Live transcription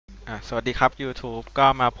สวัสดีครับ YouTube ก็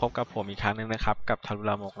มาพบกับผมอีกครั้งหนึ่งนะครับกับทารุ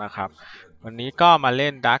ลามกนะครับวันนี้ก็มาเล่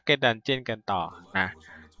น Dark Dungeon กันต่อนะ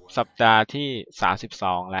สัปดาห์ที่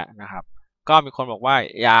32แล้วนะครับก็มีคนบอกว่า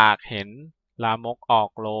อยากเห็นลามกออก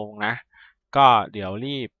โรงนะก็เดี๋ยว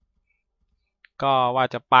รีบก็ว่า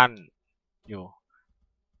จะปั้นอยู่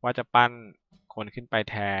ว่าจะปั้นคนขึ้นไป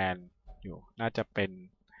แทนอยู่น่าจะเป็น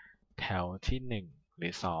แถวที่1หรื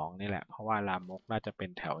อ2นี่แหละเพราะว่าลามกน่าจะเป็น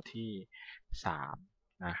แถวที่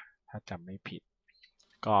3นะถ้าจำไม่ผิด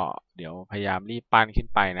ก็เดี๋ยวพยายามรีบปั้นขึ้น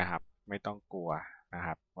ไปนะครับไม่ต้องกลัวนะค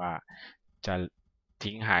รับว่าจะ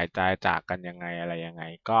ทิ้งหายใจจากกันยังไงอะไรยังไง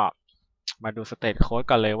ก็มาดูสเตตโค้ด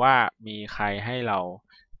กันเลยว่ามีใครให้เรา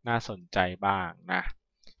น่าสนใจบ้างนะ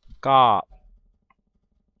ก็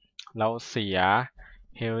เราเสีย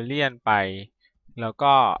เฮลเลียนไปแล้ว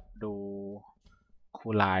ก็ดูคู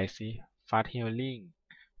ลไลน์สิฟาสเฮลลิ่ง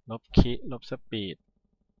ลบคิลบสปีด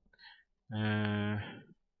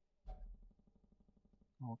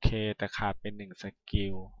โอเคแต่ขาดเป็น1สกิ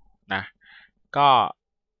ลนะก็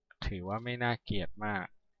ถือว่าไม่น่าเกลียดมาก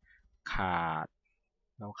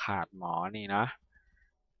เราขาดหมอนี่นะ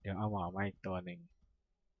เดี๋ยวเอาหมอมาอีกตัวหนึ่ง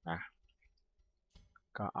นะ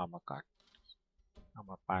ก็เอามาก่อนเอา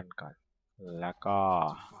มาปั้นก่อนแล้วก็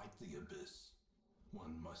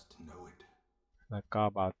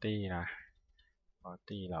บาวตี้นะบาว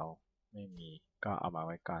ตี้เราไม่มีก็เอามาไ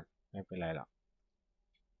ว้ก่อนไม่เป็นไรหรอก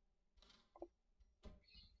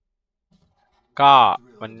ก็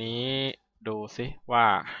วันนี้ดูสิว่า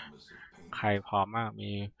ใครพร้อมมาก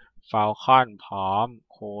มีฟาลคอนพร้อม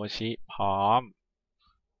โคชิพร้อม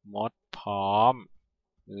มดพร้อม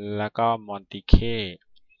แล้วก็มอนติเค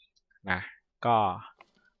นะก็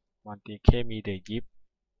มอนติเคมีเดยิป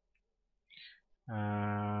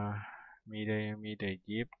มีเด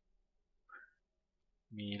ยิป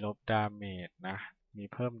มีลบดาเมจนะมี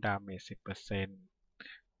เพิ่มดาเมจ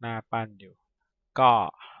 10% หน้าปั้นอยู่ก็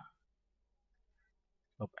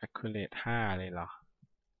ลบ accurate 5เลยเหรอ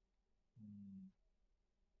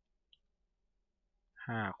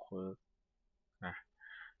5 เคิร์กนะ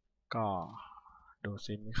ก็ดู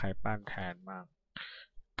ซิมีใครปั้นแทนบ้าง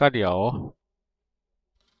ก็เดี๋ยว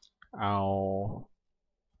เอา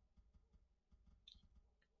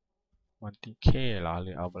มอนติเคเหรอห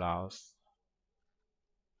รือเอาบราว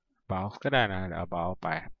ส์ก็ได้นะเดี๋ยวเอาบราวส์ไป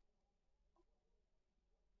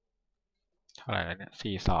เท่าไหร่แล้วเนี่ย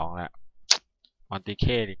42แล้วมอนติเค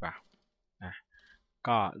ดีกว่านะ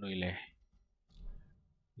ก็ลุยเลย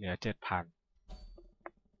เหลือ 7,000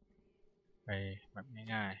 ไปแบบ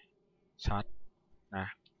ง่ายๆช็อตนะ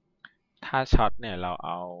ถ้าช็อตเนี่ยเราเอ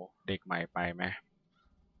าเด็กใหม่ไปไหม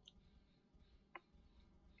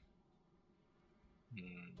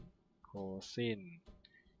โคซิน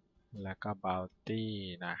แล้วก็บาวตี้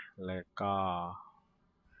นะแล้วก็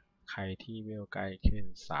ใครที่เวลใกล้ขึ้น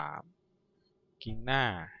3กิ้งหน้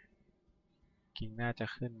าจะ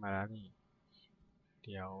ขึ้นมาแล้วนี่เ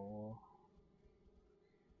ดี๋ยว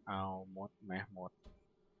เอามดไหมมด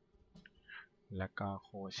แล้วก็โค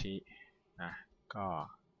ชินะก็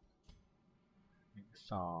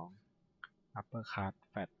2อัปเปอร์คัต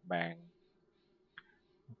แฟตแบง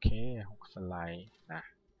โอเค6สไลด์นะ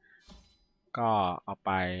ก็เอาไ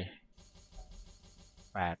ป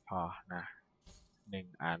8พอนะ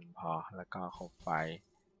1อันพอแล้วก็คบไฟ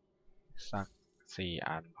สัก4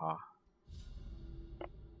อันพอ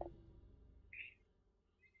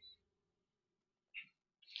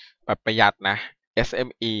แบบประหยัดนะ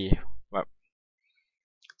SME แบบ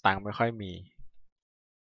ตังค์ไม่ค่อยมี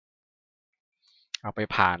เอาไป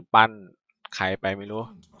ผ่านปั้นใครไปไม่รู้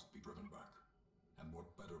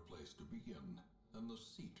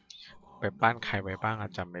ไปปั้นใครไปบ้าง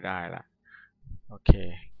จำไม่ได้ละโอเค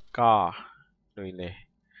ก็ลุยเลย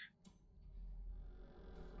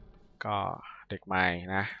ก็เด็กใหม่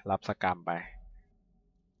นะรับสกรรมไป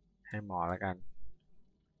ให้หมอแล้วกัน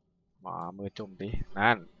หมอมือจุ่มดิ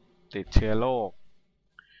นั่นติดเชื้อโรค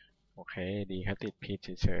โอเคดีแค่ติดพิษ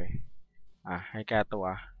เฉยๆให้แก้ตัว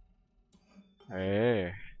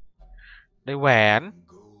ได้แหวน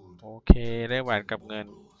โอเคได้แหวนกับเงิน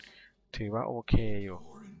ถือว่าโอเคอยู่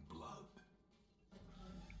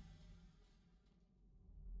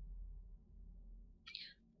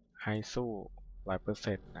ให้สู้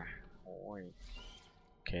100%นะโอ้ย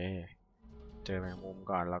โอเคเจอแมงมุม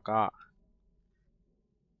ก่อนแล้วก็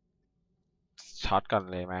ช็อตก่อน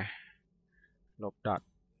เลยไหมลบดอ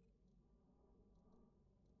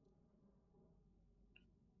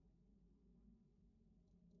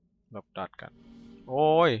ทกันโอ้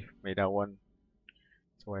ยไม่โดน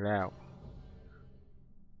สวยแล้ว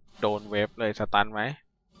โดนเวฟเลยสตันไหม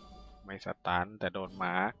ไม่สตันแต่โดนม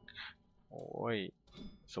าร์กโอ้ย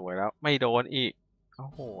สวยแล้วไม่โดนอีก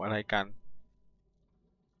อ้โหอะไรกัน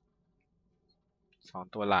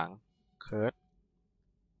2ตัวหลังเคิร์ด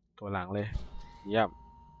ตัวหลังเลยเยี่ยม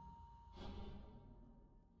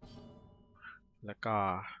แล้วก็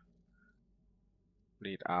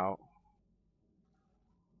bleed out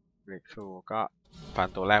break through ก็ฟัน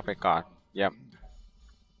ตัวแรกไปก่อนเยี่ยม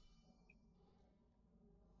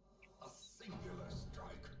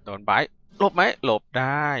โดนไบต์หลบไหมหลบไ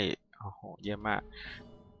ด้โอ้โหเยี่ยมมาก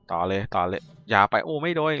ต่อเลยอย่าไปโอ้ไ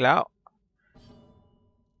ม่โดนอีกแล้ว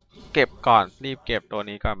เก็บก่อนรีบเก็บตัว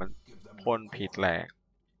นี้ก่อนมันพ่นผิดแหลก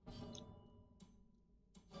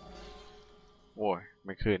โอ้ยไ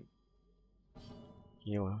ม่ขึ้น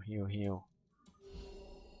ฮิว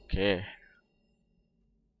โอเค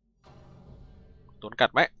โดนกัด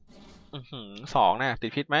ไหม2นะติ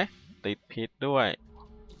ดพิษไหมติดพิษด้วย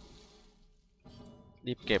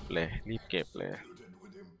รีบเก็บเลย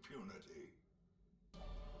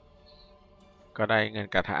ก็ได้เงิน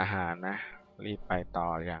กระทะอาหารนะรีบไปต่อ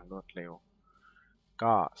อย่างรวดเร็ว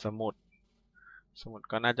ก็สมุด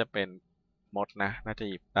ก็น่าจะเป็นมดนะน่าจะ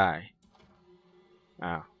หยิบได้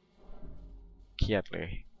อ้าวเครียดเลย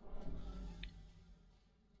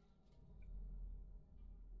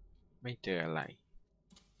ไม่เจออะไร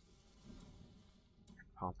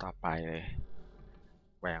ห้องต่อไปเลย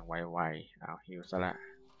แหวงไวๆเอาฮิวซะละ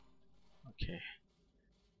โอเค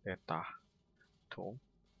เดินต่อถุง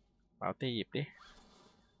เป๋าตี้หยิบดิ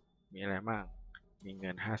มีอะไรบ้างมีเงิ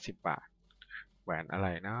น50 บาทแหวนอะไร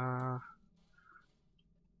นะ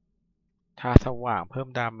ถ้าสว่างเพิ่ม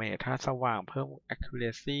ดาเมจถ้าสว่างเพิ่ม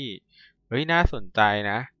accuracy เฮ้ยน่าสนใจ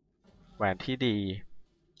นะแหวนที่ดี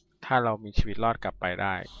ถ้าเรามีชีวิตรอดกลับไปไ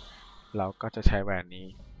ด้เราก็จะใช้แหวนนี้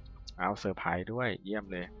เอาเซอร์ไพรส์ด้วยเยี่ยม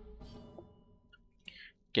เลย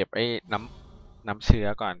เก็บไอ้น้ำเชื้อ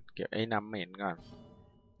ก่อนเก็บไอ้น้ำเหม็นก่อน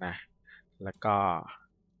นะแล้วก็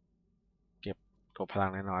เก็บตัวพลั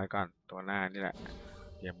งน้อยๆก่อนตัวหน้านี่แหละ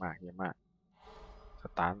เยี่ยมมากส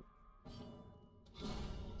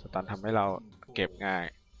ตันทำให้เราเก็บง่าย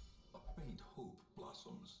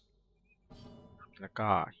แล้วก็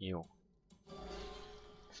ฮิล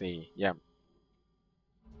4เยี่ยม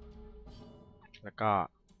แล้วก็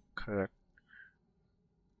เคิร์ด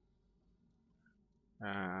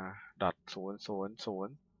.000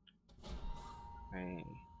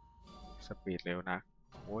สปีดเร็วนะ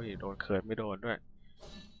โอ้ยโดนเคิร์ดไม่โดนด้วย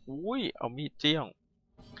อุ้ยเอามีดเจี้ยง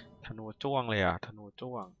ธนูจ้วงเลยอ่ะธนู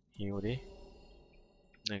จ้วงฮิลดิ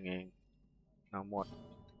1เองน้องหมด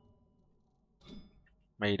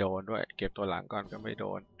ไม่โดนด้วยเก็บตัวหลังก่อนก็ไม่โด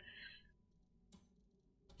น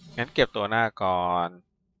งั้นเก็บตัวหน้าก่อน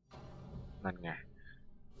นั่นไง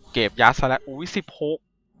เก็บยัดซะแล้วอุ้ย16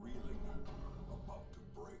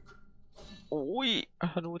อุ้ย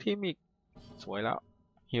ธนูที่มีสวยแล้ว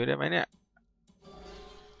ฮิวได้ไหมเนี่ย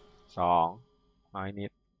2น้อยนิ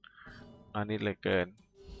ดเลยเกิน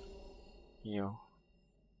ฮิว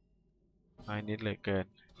น้อยนิดเลยเกิน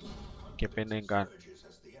เก็บเป็น1ก่อน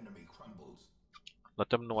ลด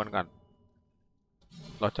จำนวนก่อน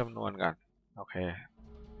โอเค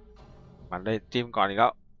มันได้จิ้มก่อนอีกแล้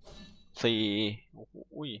ว4โอ้โห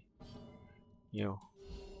ฮิว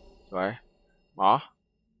สวยหมอ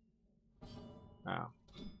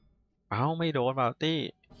อ้าวไม่โดนบาลตี้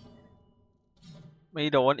ไม่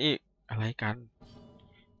โดนอีกอะไรกัน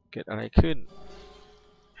เกิดอะไรขึ้น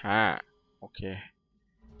โอเค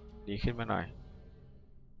ดีขึ้นมาหน่อย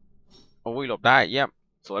โอ้ยหลบได้เยี่ยม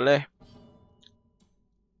สวนเลย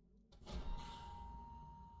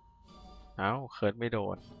เอ้าเคิร์ดไม่โด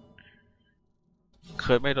น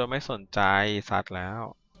ไม่สนใจสัตว์แล้ว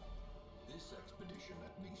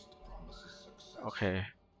โอเค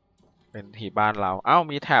เป็นที่บ้านเราเอ้า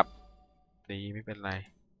มีแท็บดีไม่เป็นไร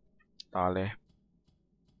ต่อเลย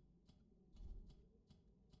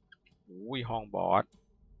อุ้ยห้องบอส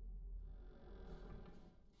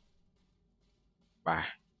ไป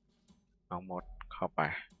น้องมดเข้าไป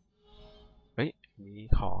เฮ้ยมี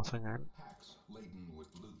ของซะงั้น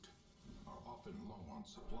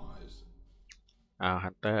ฮั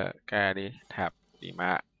นเตอร์แกดิแท็บดีม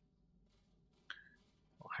าก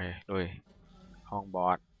โอเคลุยห้องบอ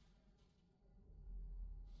ส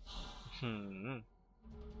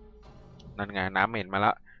นั่นไงน้ำเหม็นมาแ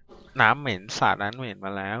ล้วน้ำเหม็นสาดน้ำเหม็นม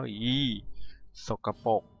าแล้วสกป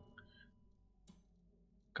รก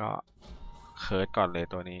ก็เคิร์ดก่อนเลย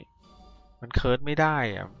ตัวนี้มันเคิร์ดไม่ได้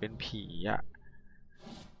อะมันเป็นผีอ่ะ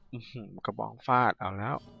กระบองฟาดเอาแล้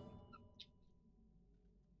ว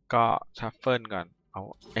ก็ชัฟเฟิลก่อนเอา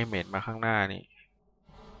ไอเหม็นมาข้างหน้านี่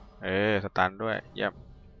สตันด้วยเยี่ยม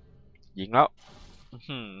ยิงแล้ว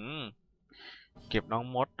เก็บน้อง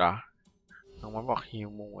มดเหรอน้องมดบอกฮิว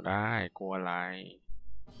หมูได้กลัวอะไร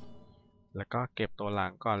แล้วก็เก็บตัวหลั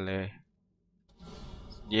งก่อนเลย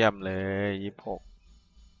เยี่ยมเลย26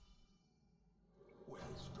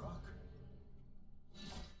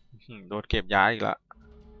โดนเก็บย้ายอีกละ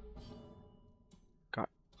ก็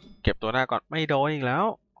เก็บตัวหน้าก่อนไม่โดนอีกแล้ว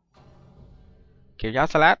เก็บย้าย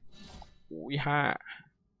สลัดอุ้ย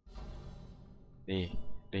5ดี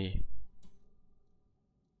ดี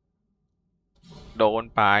โดน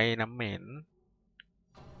ไปน้ำเหม็น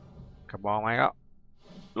กระบองไหมก็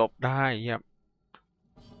หลบได้เยี่ยม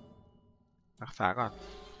รักษาก่อน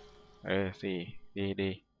4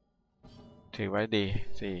ดีถือไว้ดี4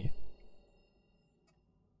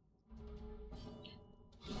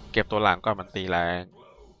เก็บตัวหลังก่อนมันตีแรง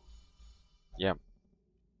เยี่ยม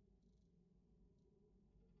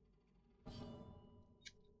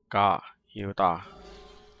ก็ฮิวต่อ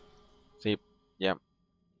10เยี่ยม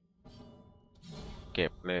เก็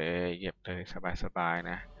บเลยสบาย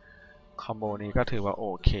นะคอมโบนี้ก็ถือว่าโอ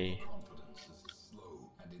เค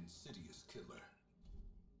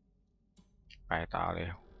ไปต่อเลย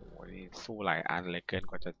โอ้ยสู้หลายอันเลยเกิน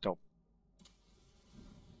กว่าจะจบ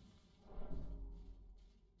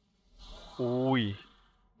อุ้ย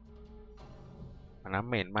น้ำ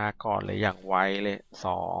เหม็นมาก่อนเลยอย่างไวเลย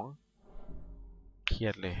2เครีย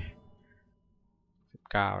ดเลย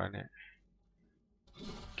19แล้วเนี่ย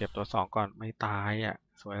เก็บตัว2ก่อนไม่ตายอ่ะ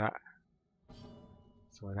สวยละ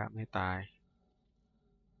ไม่ตาย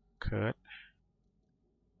เคิร์ด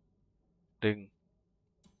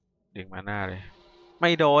ดึงมาหน้าเลยไ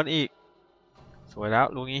ม่โดนอีกสวยแล้ว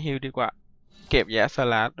ลุงนี้ฮิลดีกว่าเก็บแยส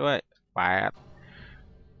ลัดด้วย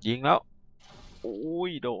8ยิงแล้วอุ้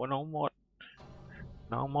ยโดนน้องม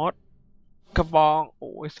ดกระบองโ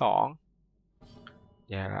อ้ย2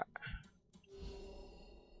แย่ละ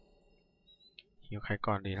ฮิวใคร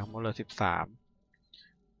ก่อนดีน้องมดเลย13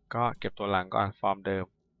ก็เก็บตัวหลังก่อนฟอร์มเดิม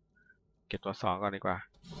เก็บตัว2ก่อนดีกว่า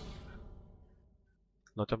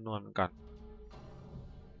ลดจำนวนมันก่อน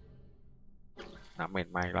น้ำเหม็น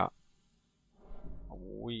ไหมแล้วโอ้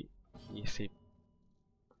ย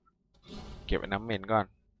20เก็บน้ำเหม็นก่อน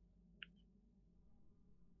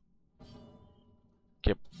เ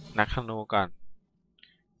ก็บนักธนูก่อน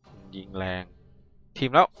ยิงแรงทีม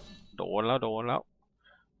แล้วโดนแล้ว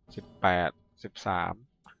18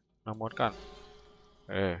 13น้องมดก่อน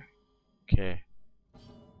โอเค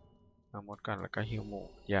น้องมดก่อนแล้วก็ฮิวหมู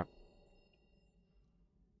เยี่ยม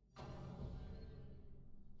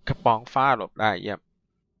กระป๋องฟ้าหลบได้เยี่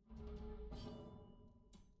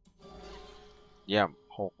ยม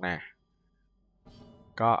6นะ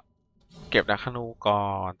ก็เก็บนักธนูก่อ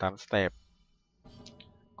นตามสเต็ป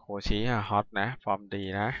โคชิฮอตนะฟอร์มดี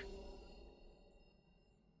นะ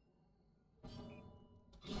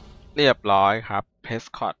เรียบร้อยครับเพส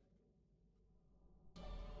คอต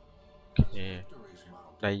โอเค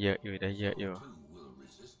ได้เยอะอยู่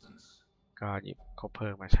ก็หยิบคบเพลิ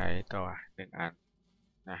งมาใช้ตัว1อัน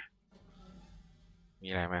นะมี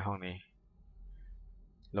อะไรไหมห้องนี้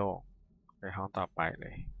โล่งไปห้องต่อไปเล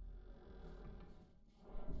ย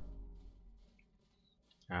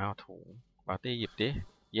อ้าวถุงบาร์ตี้หยิบดิ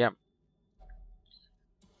เยี่ยม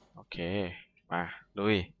โอเคมาลุ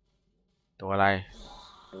ยตัวอะไร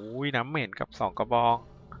อุ้ยน้ำเหม็นกับ2กระบอง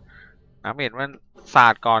น้ำเหม็นมันสา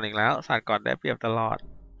ดก่อนอีกแล้วสาดก่อนได้เปรียบตลอด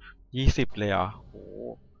20เลยเหรอโอ้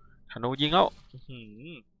ธนูยิงแล้ว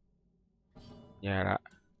แย่ละ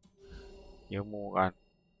เดี๋ยวมูกัน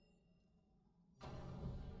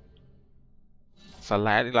สแล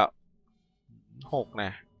ดอีกแล้ว6น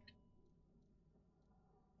ะ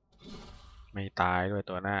ไม่ตายด้วย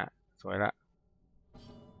ตัวหน้าสวยละ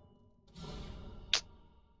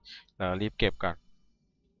เรารีบเก็บก่อน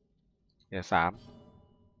เดี๋ยว3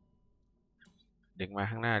ดึงมา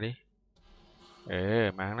ข้างหน้าดิ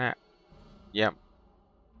มาข้างหน้าเยี่ยม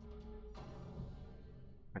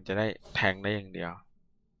มันจะได้แทงได้อย่างเดียว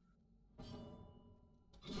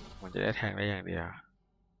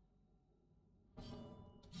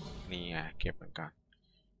นี่ไงเก็บมันก่อน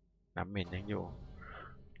น้ำเหม็นยังอยู่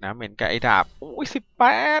น้ำเหม็นกับไอ้ดาบอุ้ย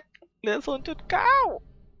18เหลือ0.9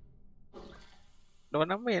โดน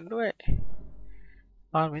น้ำเหม็นด้วย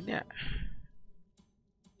รอดไหมเนี่ย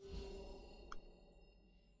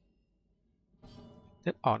เลื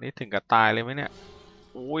อดออกนี่ถึงกับตายเลยไหมเนี่ย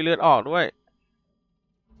อุ้ยเลือดออกด้วย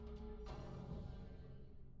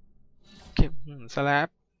เก็บสแลป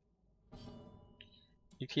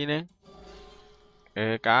อีกทีนึง9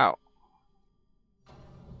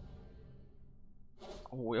โ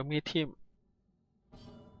อ้ยเอามีดทิ่ม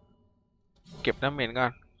เก็บน้ำเหม็นก่อ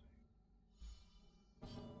น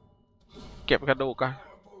เก็บกระดูกก่อน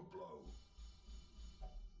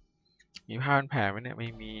มีผ้าพันแผลไหมเนี่ยไม่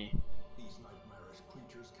มี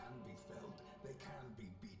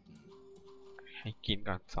ให้กิน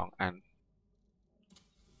ก่อน2 อัน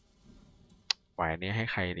แหวนนี้ให้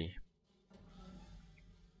ใครดี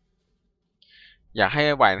อยากให้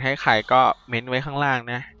แหวนให้ใครก็เม้นไว้ข้างล่าง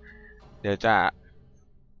นะเดี๋ยวจะ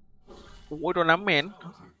โอ้ยโดนน้ำเหม็น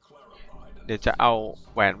เดี๋ยวจะเอา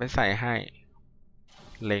แหวนไปใส่ให้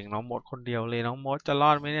เล็งน้องมดคนเดียวเลยน้องมดจะร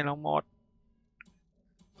อดไหมเนี่ยน้องมด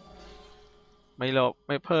ไม่ลบไ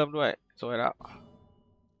ม่เพิ่มด้วยสวยแล้ว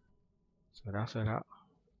สวยแล้วสวยแล้ว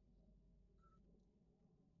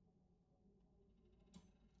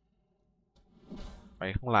ไป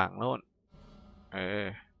ข้างหลังโน่น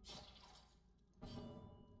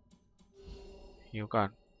ฮิวก่อน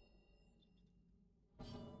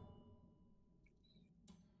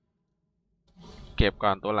เก็บก่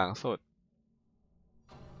อนตัวหลังสุด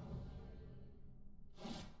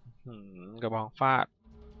กระบองฟาด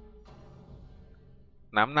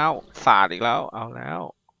น้ำเน่าสาดอีกแล้วเอาแล้ว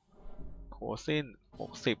โคสิ้น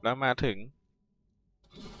60แล้วมาถึง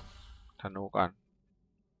ธนูก่อน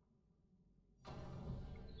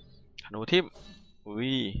ธนูทิ่มอุ้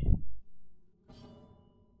ย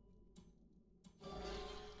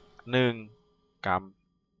1 กรัม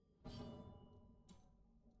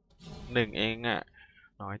1เองอ่ะ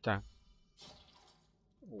น้อยจัง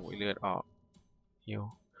โอ้ยเลือดออกฮิว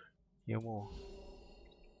หมู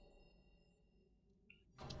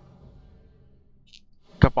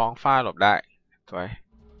กระป๋องฟ้าหลบได้สวย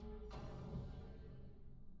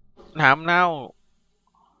น้ำเน่า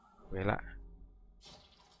เวละ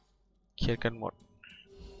เครียดกันหมด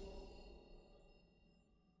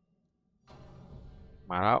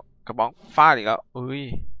มาแล้วกระป๋องฟาดอีกแล้วอุ้ย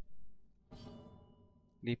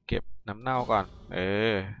รีบเก็บน้ำเน่าก่อน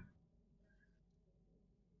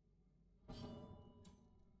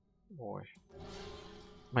โอ้ย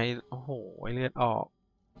ไม่โอ้โหเลือดออ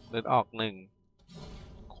ก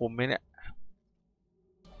1คุมไหมเนี่ย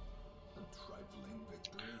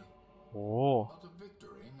โอ้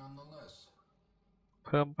เ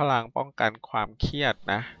พิ่มพลังป้องกันความเครียด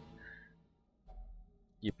นะ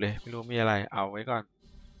หยิบเลยไม่รู้มีอะไรเอาไว้ก่อน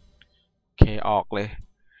เคออกเลย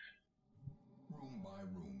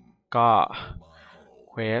ก็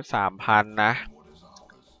เควส3,000นะ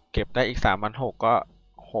เก็บได้อีก3,600ก็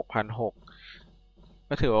6,600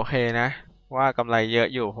ก็ถือโอเคนะว่ากำไรเยอะ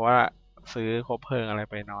อยู่เพราะว่าซื้อครบเพลิงอะไร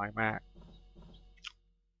ไปน้อยมาก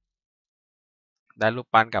ได้รูป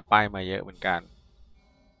ปั้นกับป้ายมาเยอะเหมือนกัน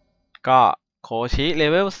ก็โคชิเล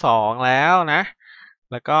เวล2แล้วนะ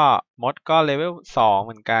แล้วก็มดก็เลเวล2เ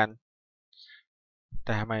หมือนกันแ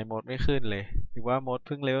ต่ทำไมมดไม่ขึ้นเลยหรือว่ามดเ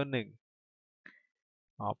พิ่งเลเวล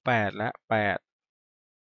1อ๋อ8และ8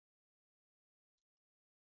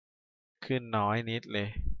ขึ้นน้อยนิดเลย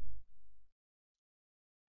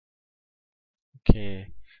โอเค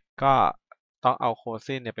ก็ต้องเอาโค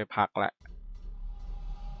ซินเนี่ยไปพักละ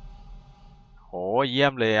โหเยี่ย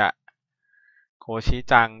มเลยอะโคชิ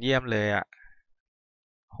จังเยี่ยมเลยอะ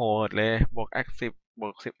โหดเลยบวก active บว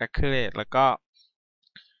ก10 accurate แล้วก็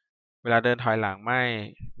เวลาเดินถอยหลังไ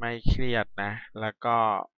ม่เครียดนะแล้วก็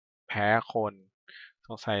แพ้คนส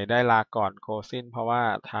งสัยได้ลาก่อนโคซินเพราะว่า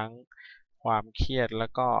ทั้งความเครียดแล้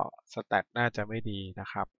วก็สแตทน่าจะไม่ดีนะ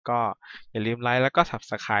ครับก็อย่าลืมไลค์แล้วก็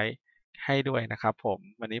Subscribe ให้ด้วยนะครับผม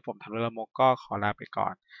วันนี้ผมทำเรื่องละมกก็ขอลาไปก่อ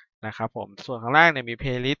นนะครับผมส่วนข้างล่างเนี่ยมีเพ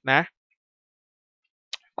ลย์ลิสต์นะ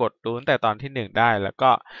กดดูตั้งแต่ตอนที่1ได้แล้ว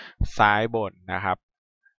ก็ซ้ายบนนะครับ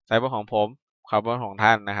ซ้ายบนของผมขวาบนของท่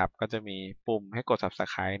านนะครับก็จะมีปุ่มให้กด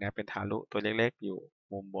Subscribe นะเป็นทารุตัวเล็กๆอยู่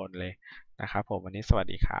มุมบนเลยนะครับผมวันนี้สวัส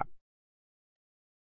ดีครับ